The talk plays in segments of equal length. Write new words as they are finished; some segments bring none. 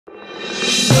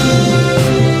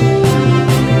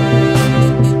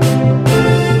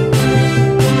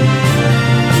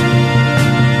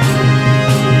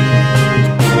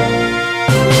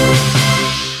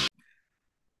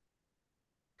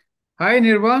Hi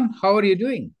Nirvan, how are you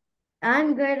doing?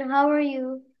 I'm good. How are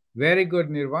you? Very good,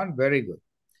 Nirvan, very good.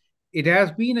 It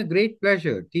has been a great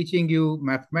pleasure teaching you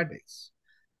mathematics.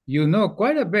 You know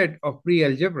quite a bit of pre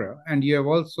algebra and you have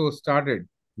also started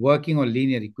working on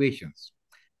linear equations.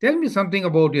 Tell me something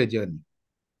about your journey.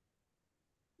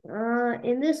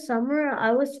 In this summer,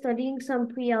 I was studying some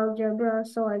pre-algebra,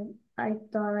 so I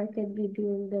thought I could be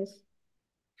doing this.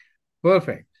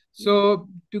 Perfect. So,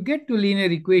 to get to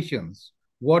linear equations,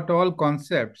 what all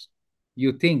concepts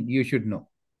you think you should know?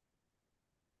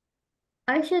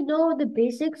 I should know the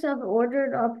basics of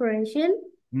ordered operation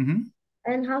Mhm.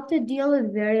 and how to deal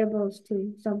with variables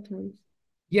too sometimes.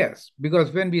 Yes,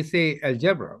 because when we say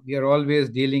algebra, we are always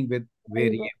dealing with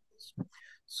Variable. variables.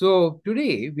 So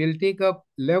today we'll take up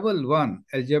level one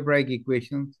algebraic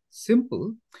equations,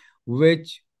 simple,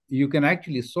 which you can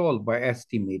actually solve by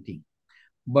estimating.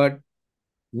 But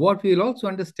what we'll also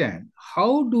understand,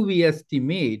 how do we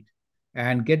estimate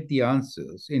and get the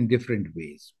answers in different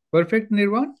ways? Perfect,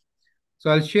 Nirvan?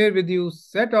 So I'll share with you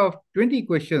set of 20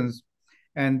 questions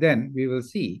and then we will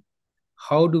see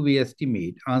how do we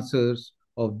estimate answers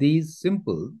of these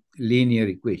simple linear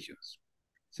equations.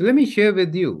 So let me share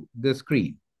with you the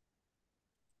screen.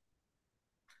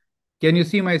 Can you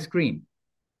see my screen?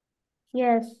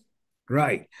 Yes.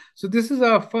 Right. So this is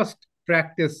our first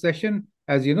practice session.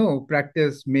 As you know,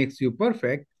 practice makes you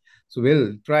perfect. So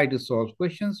we'll try to solve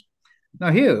questions.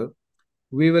 Now here,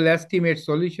 we will estimate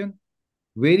solution.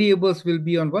 Variables will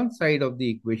be on one side of the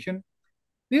equation.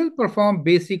 We'll perform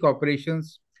basic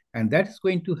operations, and that is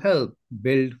going to help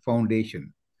build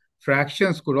foundation.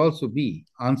 Fractions could also be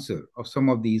answer of some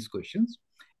of these questions,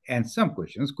 and some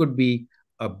questions could be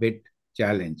a bit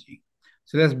challenging.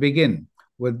 So let's begin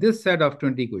with this set of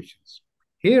 20 questions.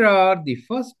 Here are the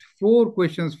first four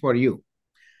questions for you.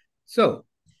 So,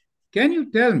 can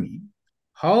you tell me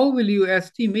how will you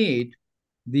estimate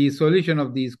the solution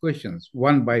of these questions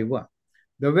one by one?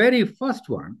 The very first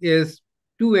one is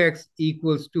 2x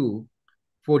equals to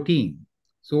 14.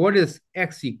 So what is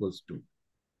x equals to?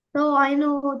 So I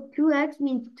know 2x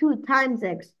means 2 times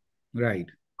x. Right.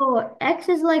 So x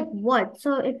is like what?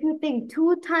 So if you think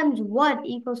 2 times what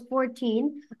equals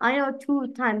 14, I know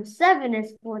 2 times 7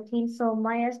 is 14, so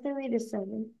my estimate is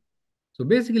 7. So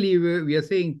basically we are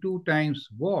saying 2 times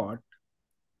what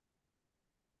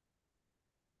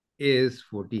is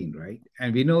 14, right?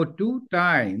 And we know 2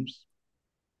 times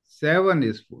 7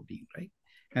 is 14, right?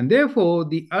 And therefore,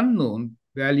 the unknown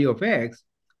value of x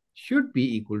should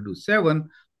be equal to 7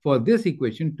 for this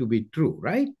equation to be true,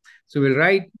 right? So we'll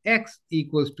write x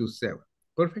equals to 7.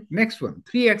 Perfect. Next one,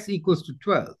 3x equals to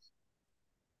 12.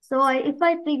 So if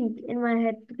I think in my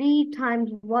head, 3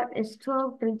 times what is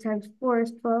 12? 3 times 4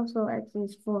 is 12, so x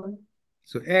is 4.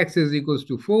 So x is equals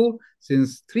to 4.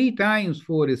 Since 3 times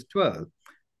 4 is 12,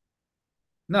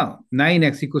 now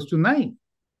 9x equals to 9.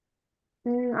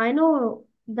 I know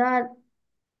that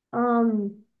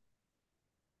um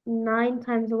 9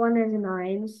 times 1 is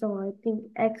 9, so I think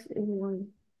x is 1.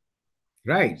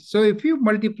 Right. So if you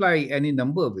multiply any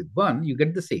number with 1, you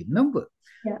get the same number.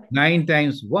 Yeah. 9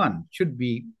 times 1 should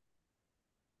be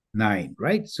 9,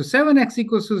 right? So 7x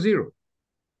equals to 0.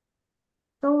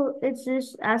 So it's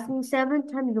just asking 7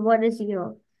 times what is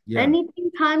 0. Yeah,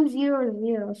 Anything times 0 is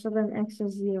 0, so then x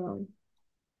is 0.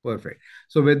 perfect.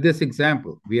 So with this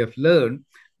example, we have learned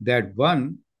that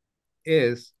 1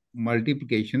 is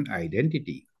multiplication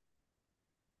identity,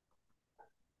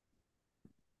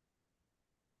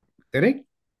 correct?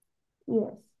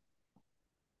 Yes.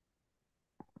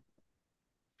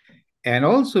 And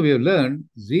also we have learned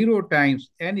 0 times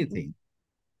anything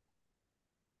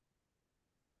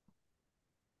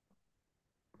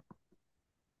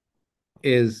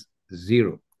is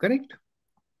 0, correct?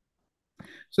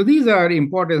 So these are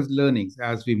important learnings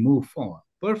as we move forward.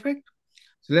 Perfect.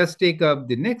 So let's take up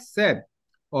the next set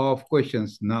of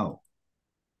questions now.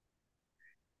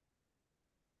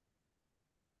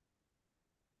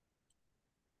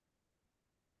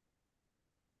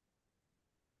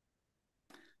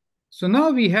 So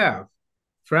now we have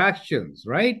fractions,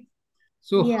 right?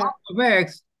 So Yeah. half of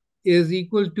x is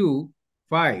equal to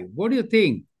 5. What do you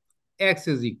think x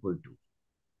is equal to?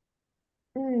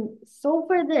 So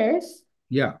for this,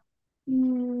 Yeah,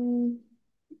 mm,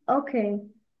 okay.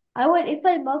 I would, if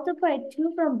I multiply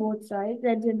 2 from both sides,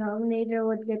 the denominator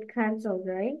would get cancelled,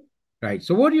 right? right.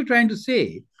 So what you're trying to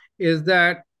say is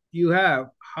that you have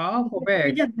half of Get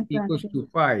rid x of the equals fraction. to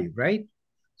 5, right?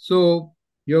 So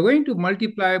you're going to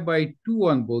multiply by 2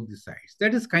 on both the sides.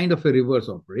 That is kind of a reverse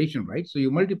operation, right? So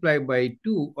you multiply by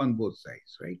 2 on both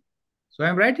sides, right? So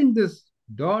I'm writing this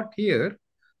dot here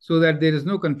so that there is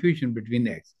no confusion between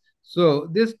x. So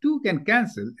this 2 can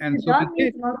cancel, and The so we dot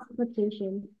get means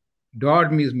multiplication.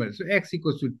 dot means multiple. So x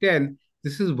equals to 10.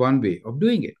 This is one way of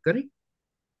doing it, correct?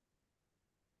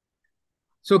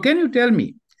 So can you tell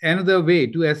me another way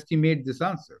to estimate this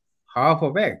answer? Half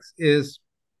of x is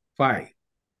 5.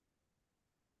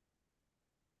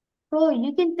 So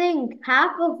you can think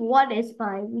half of what is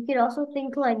 5. You can also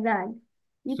think like that.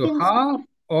 You So can say, half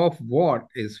of what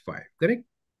is 5, correct?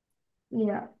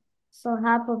 yeah. So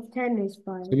half of 10 is So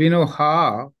 5. we know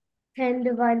half 10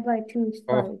 divided by 2 is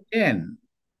of 5. 10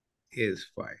 is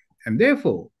 5. And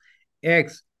therefore,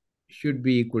 x should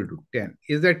be equal to 10.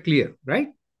 Is that clear, right?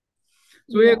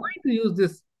 So we are Yeah. going to use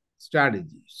this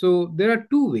strategy. So there are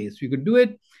two ways we could do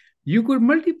it. You could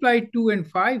multiply 2 and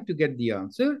 5 to get the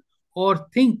answer, or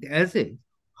think as if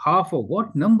half of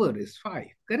what number is 5,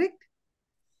 correct?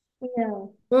 Yeah.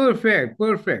 Perfect,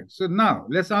 perfect. So now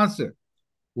let's answer.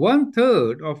 One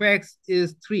third of x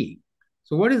is 3.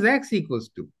 So what is x equals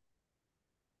to?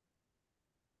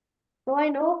 So I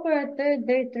know for a third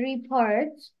there are three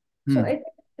parts. So Hmm. if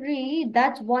it's three,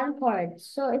 that's one part.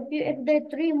 So if there are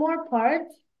three more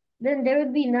parts, then there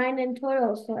would be nine in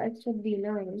total. So x would be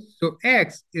nine. So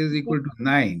x is equal to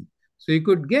 9. So you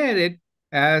could get it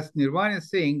as Nirvana is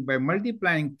saying by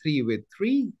multiplying 3 with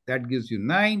 3, that gives you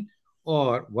 9,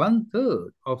 or one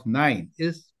third of 9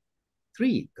 is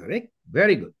 3, correct?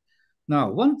 Very good.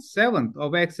 Now, 1/7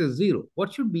 of x is 0.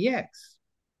 What should be x?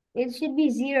 It should be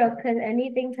zero because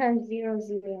anything times zero is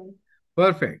zero.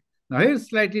 Perfect. Now, here's a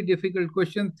slightly difficult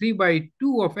question. 3 by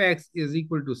 2 of x is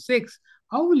equal to 6.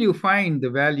 How will you find the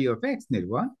value of x,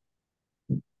 Nirvana?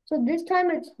 So this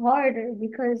time it's harder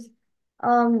because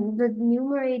the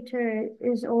numerator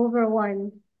is over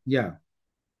one. Yeah,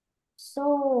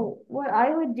 So what I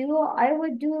would do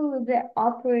the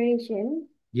operation and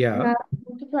yeah. I would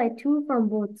multiply two from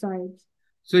both sides.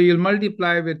 So you'll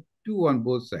multiply with 2 on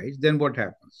both sides. Then what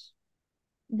happens?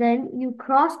 Then you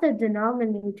cross the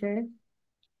denominator.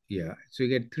 Yeah. So you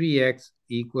get 3x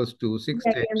equals to 6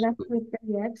 Yeah, you're times left 2. with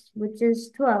 3x, which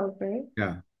is 12, right?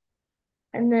 Yeah.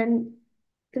 And then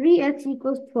 3x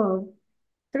equals 12.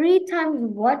 3 times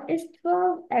what is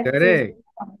 12? X is Correct.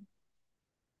 12.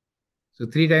 So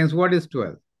 3 times what is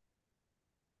 12?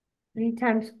 3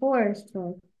 times 4 is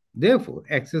 12. Therefore,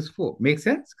 x is 4. Makes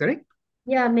sense? Correct?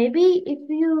 Yeah, maybe if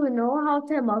you know how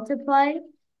to multiply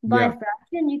by Yeah.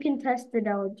 fraction, you can test it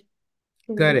out.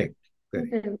 Correct. You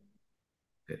Correct. can-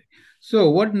 Correct. So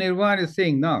what Nirvana is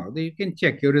saying now, that you can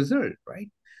check your result, right?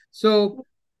 So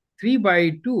 3 by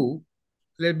 2,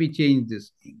 let me change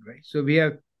this thing, right? So we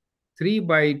have 3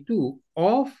 by 2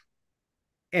 of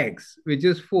x, which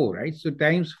is 4, right? So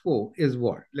times 4 is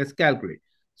what? Let's calculate.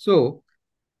 So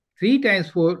 3 times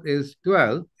 4 is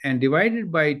 12, and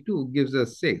divided by 2 gives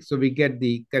us 6. So we get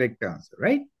the correct answer,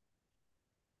 right?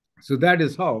 So that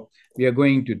is how we are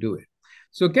going to do it.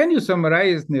 So can you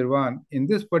summarize, Nirvan, in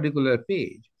this particular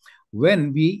page,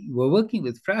 when we were working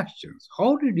with fractions,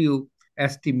 how did you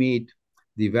estimate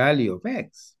the value of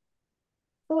x?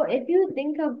 So if you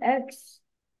think of x,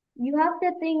 you have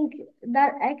to think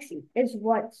that x is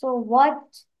what? So what,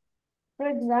 for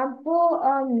example,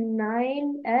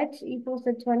 9x equals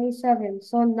to 27.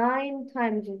 So 9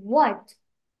 times what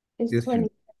is This is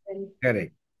 27?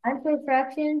 correct. And for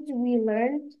fractions, we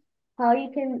learned how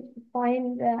you can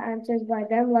find the answers by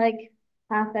them, like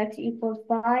half x equals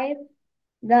 5.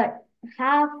 That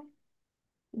half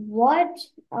what,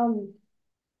 um,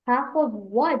 half of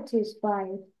what is 5?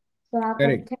 So half of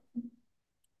Correct. 10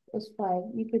 is 5.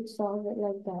 You could solve it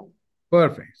like that.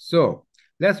 Perfect. So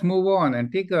let's move on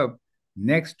and take up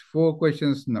next 4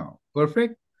 questions now.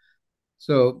 Perfect.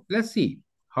 So let's see,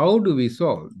 how do we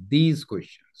solve these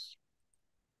questions?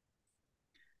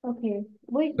 Okay,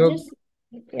 wait, So just,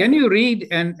 yeah. can you read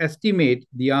and estimate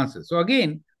the answer? So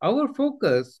again, our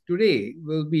focus today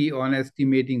will be on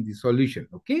estimating the solution,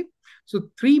 okay? So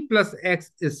 3 plus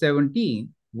x is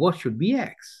 17. What should be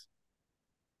x?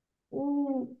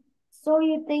 So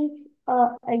you think,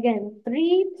 again,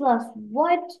 3 plus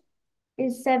what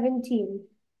is 17?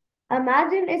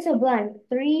 Imagine it's a blank.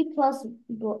 3 plus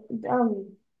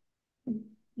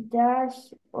dash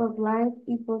or blank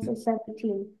equals a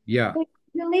 17. Yeah, So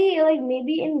usually, like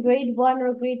maybe in grade 1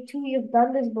 or grade 2, you've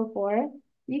done this before.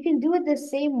 You can do it the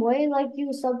same way, like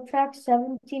you subtract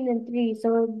 17 and 3,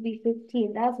 so it would be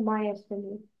 15. That's my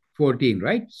estimate. 14,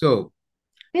 right? So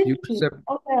you 15. sub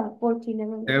Oh, yeah, 14.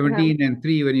 Never mind. 17 and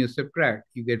 3, when you subtract,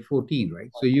 you get 14, right?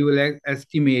 So you will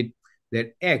estimate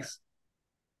that x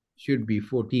should be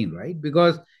 14, right?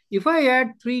 Because if I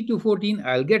add 3 to 14,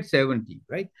 I'll get 17,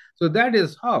 right? So that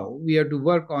is how we have to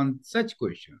work on such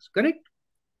questions, correct?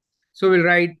 So we'll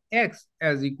write x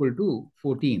as equal to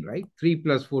 14, right? 3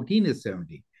 plus 14 is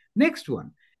 17. Next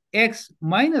one, x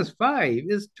minus 5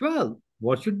 is 12.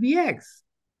 What should be x?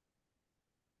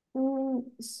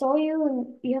 So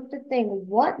you have to think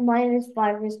what minus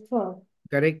 5 is 12.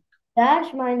 Correct?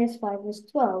 Dash minus 5 is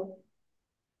 12.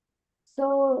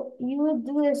 So you would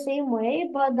do the same way,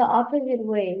 but the opposite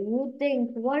way. You would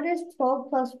think, what is 12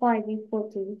 plus 5 equal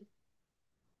to?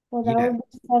 So that Yeah, would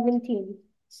be 17.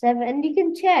 7, and you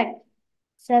can check.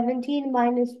 17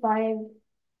 minus 5,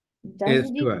 does is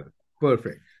it equal? 12.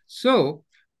 Perfect. So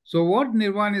what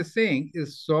Nirvan is saying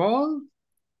is solve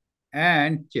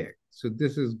and check. So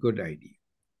this is good idea.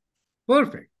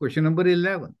 Perfect. Question number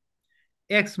 11.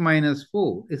 X minus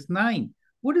 4 is 9.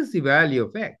 What is the value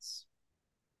of x?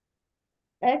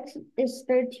 X is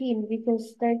 13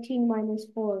 because 13 minus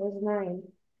 4 is 9.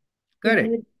 If Correct.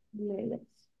 you would,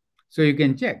 So you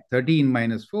can check. 13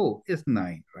 minus 4 is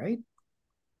 9, right?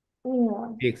 yeah.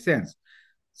 Makes sense.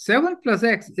 7 plus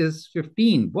x is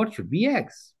 15. What should be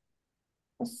x?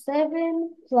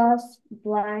 7 plus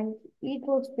blank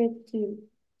equals 15.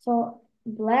 So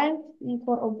blank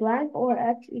or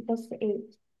x equals to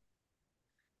 8.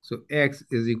 So x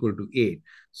is equal to 8.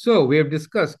 So we have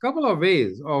discussed a couple of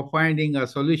ways of finding a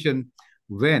solution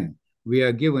when we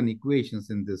are given equations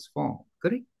in this form,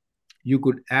 correct? You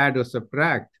could add or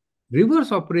subtract.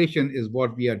 Reverse operation is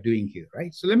what we are doing here,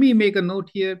 right? So let me make a note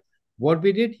here. What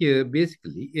we did here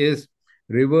basically is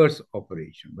reverse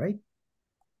operation, right?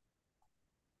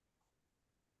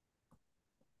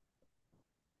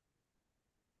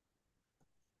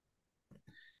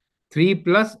 3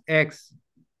 plus x,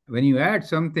 when you add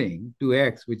something to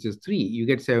x, which is 3, you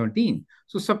get 17.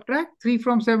 So subtract 3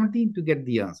 from 17 to get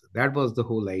the answer. That was the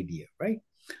whole idea, right?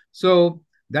 So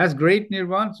that's great,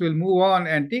 Nirvan. So we'll move on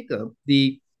and take up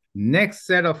the next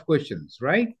set of questions,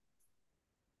 right?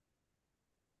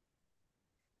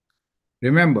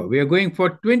 Remember, we are going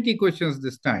for 20 questions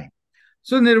this time.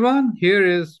 So Nirvan, here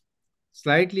is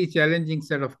slightly challenging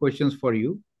set of questions for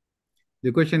you.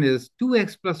 The question is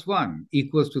 2x plus 1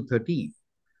 equals to 13.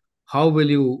 How will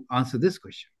you answer this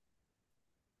question?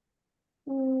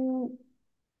 Mm,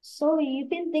 so you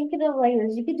can think of it like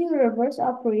this. You could do a reverse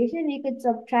operation. You could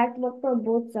subtract one from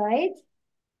both sides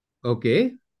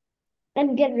Okay.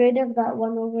 and get rid of that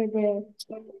one over there.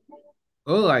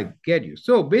 Oh, I get you.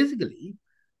 So basically,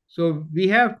 so we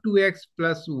have 2x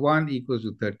plus 1 equals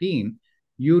to 13.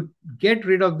 You get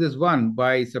rid of this 1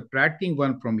 by subtracting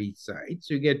 1 from each side.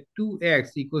 So you get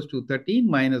 2x equals to 13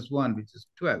 minus 1, which is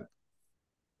 12,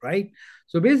 right?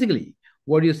 So basically,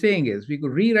 what you're saying is we could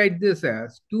rewrite this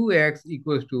as 2x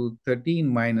equals to 13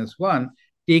 minus 1,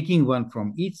 taking 1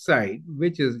 from each side,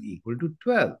 which is equal to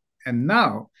 12. And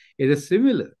now it is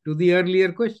similar to the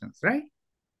earlier questions, right?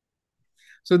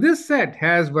 So this set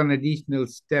has one additional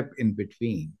step in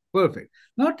between. Perfect.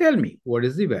 Now tell me, what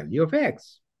is the value of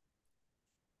x?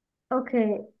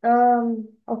 Okay,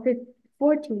 okay,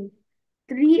 14.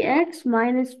 3x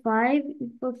minus 5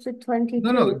 equals to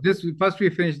No, no, 22. this first we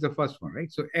finish the first one,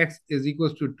 right? So x is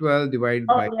equals to 12 divided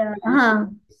Oh, by yeah.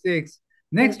 6.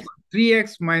 Next Yes. one,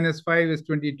 3x minus 5 is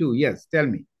 22. Yes, tell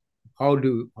me. How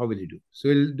will you do? So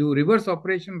we'll do reverse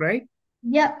operation, right?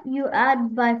 Yep, you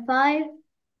add by 5.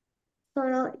 So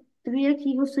 3x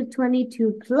equals to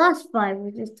 22 plus 5,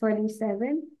 which is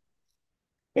 27.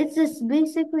 It's just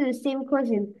basically the same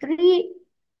question.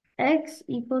 3x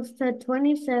equals to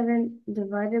 27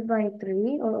 divided by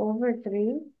 3 or over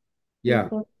 3 Yeah,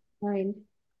 equals 9.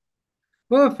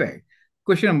 perfect.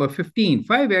 Question number 15.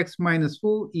 5x minus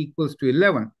 4 equals to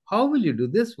 11. How will you do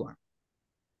this one?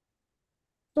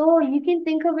 So you can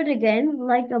think of it again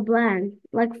like a blank,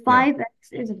 like Yeah,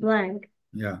 5x is blank.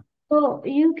 yeah. So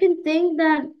you can think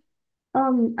that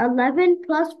 11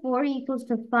 plus 4 equals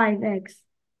to 5x.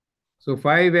 So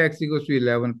 5x equals to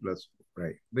 11 plus 4,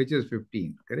 right? Which is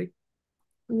 15, correct?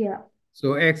 Yeah.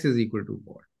 So x is equal to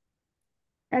what?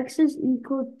 X is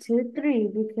equal to 3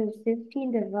 because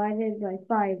 15 divided by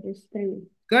 5 is 3.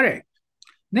 Correct.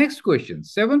 Next question.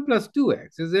 7 plus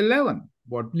 2x is 11.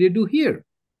 What will you do here?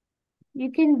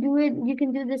 You can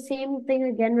do the same thing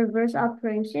again, reverse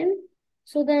operation.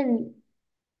 So then,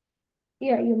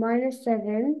 yeah, you minus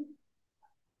 7.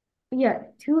 Yeah,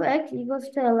 2x equals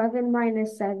to 11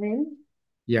 minus 7.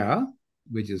 Yeah,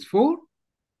 which is 4.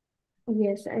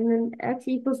 Yes, and then x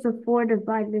equals to 4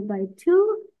 divided by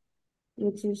 2,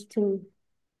 which is 2.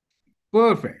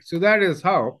 Perfect. So that is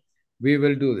how we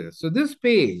will do this. So this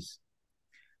page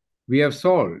we have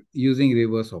solved using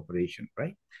reverse operation,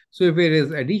 right? So if it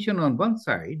is addition on one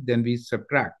side, then we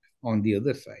subtract on the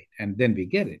other side, and then we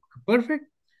get it. Perfect.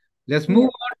 Let's move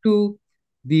Yeah. on to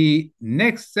the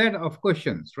next set of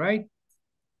questions, right?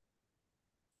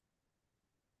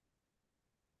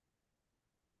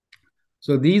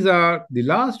 So these are the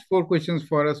last four questions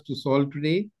for us to solve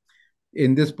today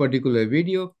in this particular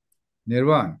video.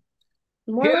 Nirvan,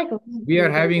 More here like a we are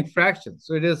video. having fractions,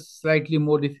 so it is slightly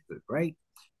more difficult, right?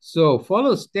 So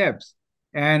follow steps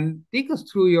and take us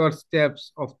through your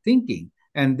steps of thinking,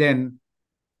 and then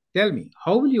tell me,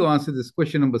 how will you answer this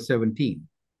question number 17?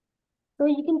 So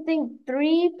you can think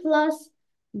 3 plus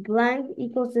blank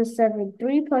equals to 7.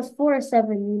 3 plus 4 is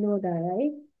 7. You know that,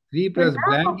 right? 3 But plus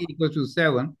blank now, equals to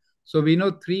 7. So we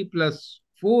know 3 plus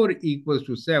 4 equals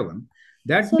to 7.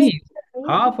 That so you means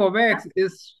half of x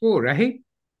is 4, right?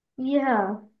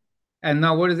 yeah, And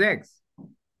now what is x?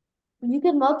 you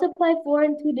can multiply 4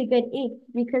 and 2 to get 8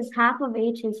 because half of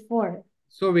h is 4.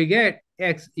 So we get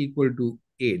x equal to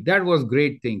 8. That was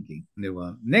great thinking,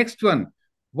 Nivan. Next one,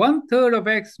 1/3 of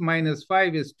x minus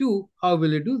 5 is 2. How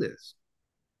will you do this?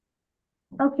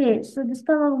 Okay, so this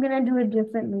time I'm gonna do it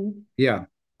differently. Yeah.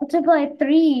 Multiply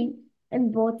 3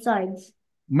 in both sides.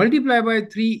 Multiply by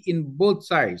 3 in both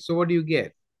sides. So what do you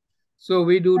get? So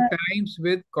we do Uh, times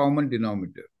with common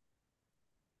denominator.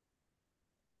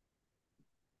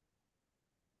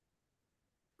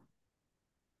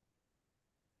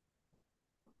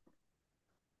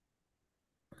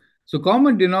 So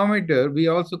common denominator, we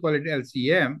also call it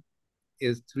LCM,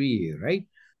 is 3 here, right?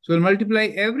 So we'll multiply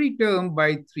every term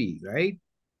by 3, right?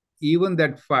 Even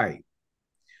that 5,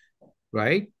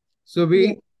 right? So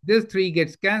yeah, this 3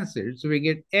 gets cancelled. So we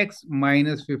get x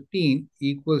minus 15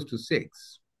 equals to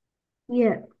 6.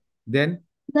 yeah. Then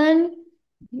Then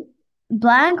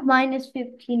blank minus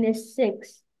 15 is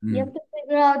 6. You hmm, have to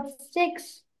figure out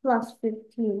 6 plus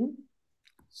 15,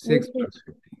 6 which is plus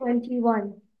 15.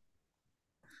 21.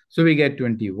 So we get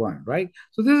 21, right?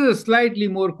 So this is slightly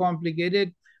more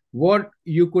complicated. What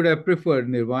you could have preferred,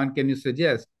 Nirvan, can you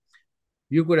suggest?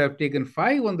 You could have taken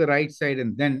 5 on the right side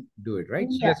and then do it,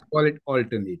 right? So Yeah, let's call it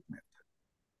alternate method.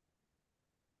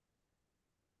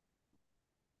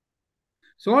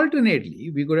 So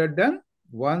alternately, we could have done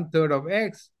 1/3 of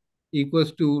x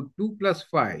equals to 2 plus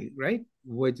 5, right?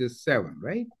 Which is 7,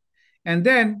 right? And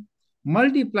then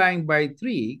multiplying by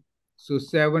 3, so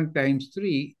 7 times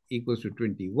 3 equals to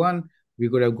 21. We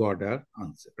could have got our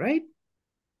answer, right?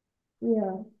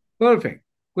 yeah. Perfect.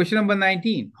 Question number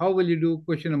 19. How will you do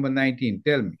question number 19?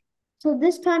 Tell me. So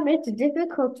this time it's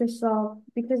difficult to solve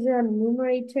because the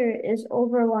numerator is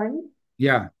over 1.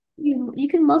 Yeah. You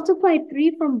can multiply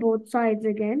 3 from both sides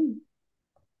again.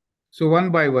 So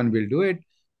one by one, we'll do it.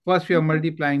 First, we are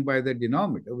multiplying by the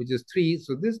denominator, which is 3.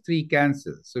 So this 3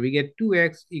 cancels. So we get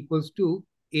 2x equals to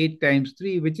 8 times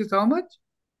 3, which is how much?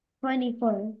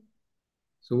 24.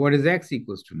 So what is x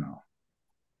equals to now?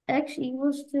 X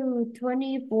equals to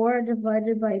 24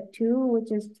 divided by 2,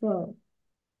 which is 12.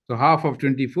 So half of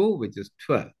 24, which is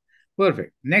 12.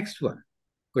 Perfect. Next one.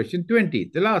 Question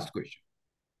 20, the last question.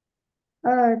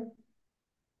 Uh,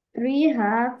 3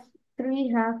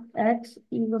 half x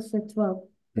equals to 12.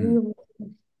 Hmm.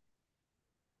 3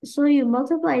 So you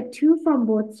multiply 2 from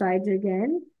both sides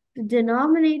again. The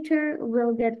denominator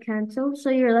will get cancelled, so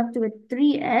you're left with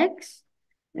 3x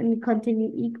and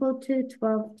continue equal to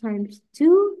 12 times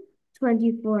 2,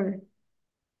 24.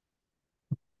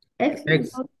 X X.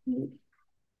 equals to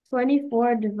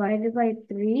 24 divided by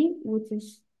 3, which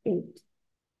is 8.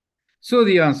 So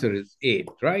the answer is 8,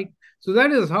 right? So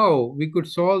that is how we could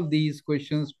solve these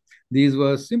questions. These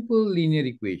were simple linear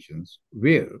equations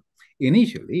where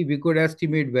initially we could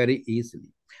estimate very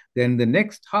easily. Then the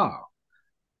next half,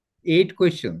 8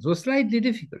 questions were slightly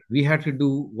difficult. We had to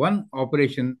do one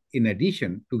operation in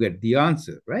addition to get the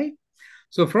answer, right?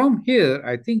 So from here,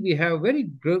 I think we have very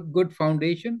good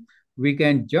foundation. We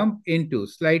can jump into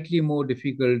slightly more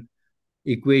difficult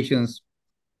equations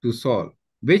to solve,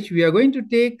 which we are going to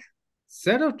take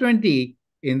set of 20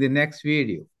 in the next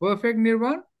video. Perfect,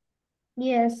 Nirvan?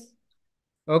 Yes,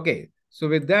 Okay, so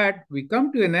with that, we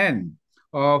come to an end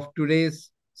of today's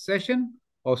session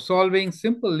of solving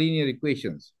simple linear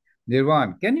equations.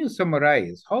 Nirvan, can you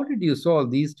summarize how did you solve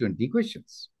these 20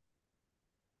 questions?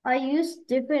 I use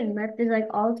different methods like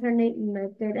alternate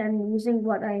method and using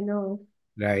what I know.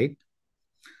 Right?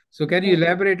 So can you Yeah.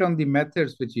 elaborate on the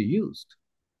methods which you used?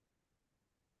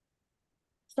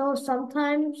 So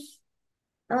sometimes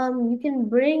you can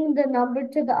bring the number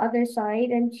to the other side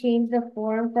and change the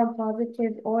form from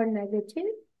positive or negative.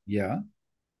 Yeah,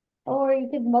 Or you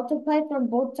could multiply from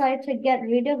both sides to get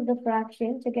rid of the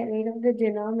fraction, to get rid of the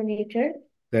denominator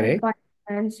and correct, find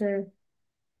the answer.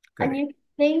 And correct, you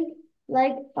think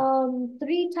like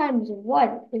 3 times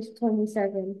what is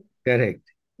 27? correct.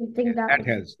 You think Yes, that that would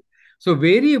helps. So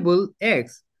variable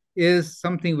x is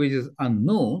something which is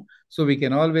unknown. So we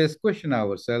can always question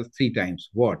ourselves 3 times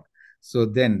what. So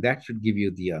then that should give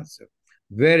you the answer.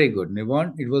 Very good,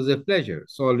 Nivon. It was a pleasure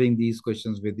solving these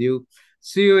questions with you.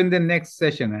 See you in the next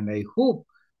session, and I hope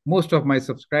most of my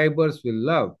subscribers will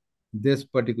love this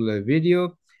particular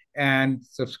video and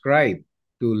subscribe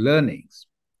to Learnings.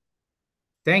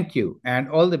 Thank you, and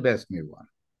all the best, Nirwan.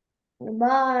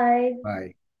 Bye.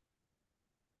 Bye.